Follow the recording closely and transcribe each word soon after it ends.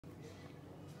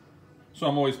So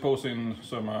I'm always posting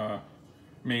some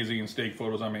amazing steak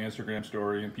photos on my Instagram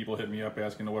story, and people hit me up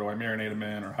asking, what do I marinate them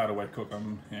in, or how do I cook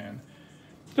them? And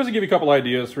just to give you a couple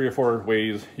ideas, 3 or 4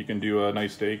 ways you can do a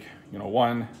nice steak. You know,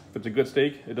 one, if it's a good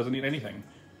steak, it doesn't need anything.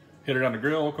 Hit it on the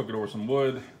grill, cook it over some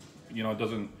wood. You know, it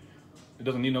doesn't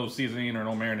need no seasoning or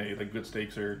no marinade. Like, good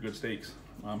steaks are good steaks.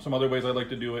 Some other ways I like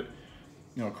to do it,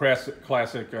 you know, classic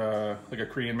like a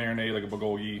Korean marinade, like a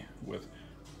bulgogi with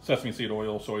sesame seed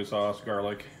oil, soy sauce,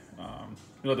 garlic.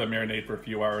 You let that marinate for a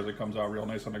few hours. It comes out real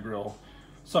nice on the grill.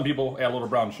 Some people add a little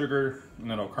brown sugar, and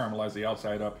then it'll caramelize the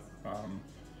outside up.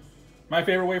 My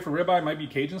favorite way for ribeye might be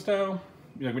Cajun style.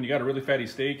 You know, when you got a really fatty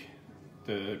steak,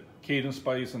 the Cajun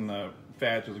spice and the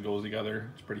fat just goes together.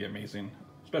 It's pretty amazing,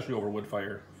 especially over wood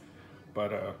fire.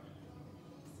 But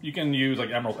you can use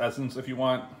like Emerald Essence if you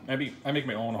want. I make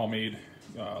my own homemade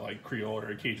like Creole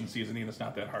or Cajun seasoning. It's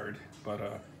not that hard.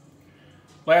 But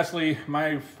lastly,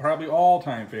 my probably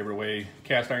all-time favorite way,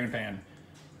 cast iron pan.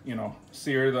 You know,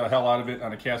 sear the hell out of it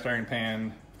on a cast iron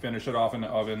pan, finish it off in the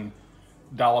oven,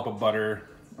 dollop of butter.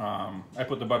 I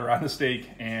put the butter on the steak,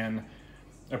 and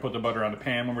I put the butter on the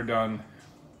pan when we're done,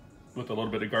 with a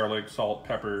little bit of garlic, salt,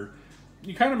 pepper.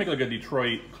 You kind of make like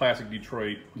a classic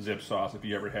Detroit zip sauce if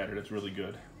you ever had it. It's really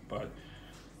good. But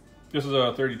this is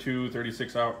a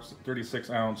 36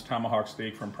 ounce Tomahawk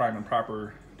steak from Prime and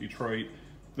Proper Detroit.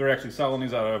 They're actually selling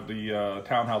these out of the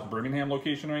Townhouse Birmingham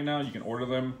location right now. You can order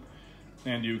them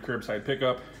and do curbside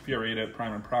pickup. If you ever ate at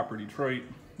Prime and Proper Detroit,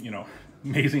 you know,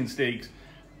 amazing steaks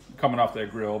coming off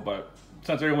that grill. But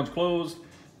since everyone's closed,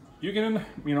 you can,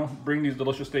 you know, bring these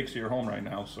delicious steaks to your home right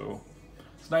now. So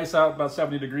it's nice out, about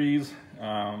 70 degrees.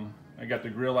 I got the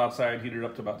grill outside heated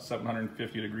up to about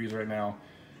 750 degrees right now.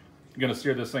 I'm gonna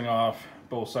sear this thing off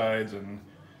both sides and,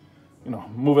 you know,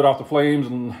 move it off the flames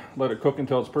and let it cook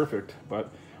until it's perfect.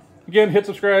 But again, hit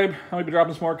subscribe. I'll be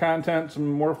dropping some more content, some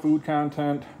more food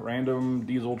content, random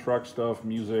diesel truck stuff,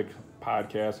 music,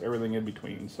 podcasts, everything in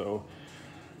between. So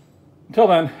until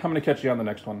then, I'm gonna catch you on the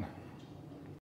next one.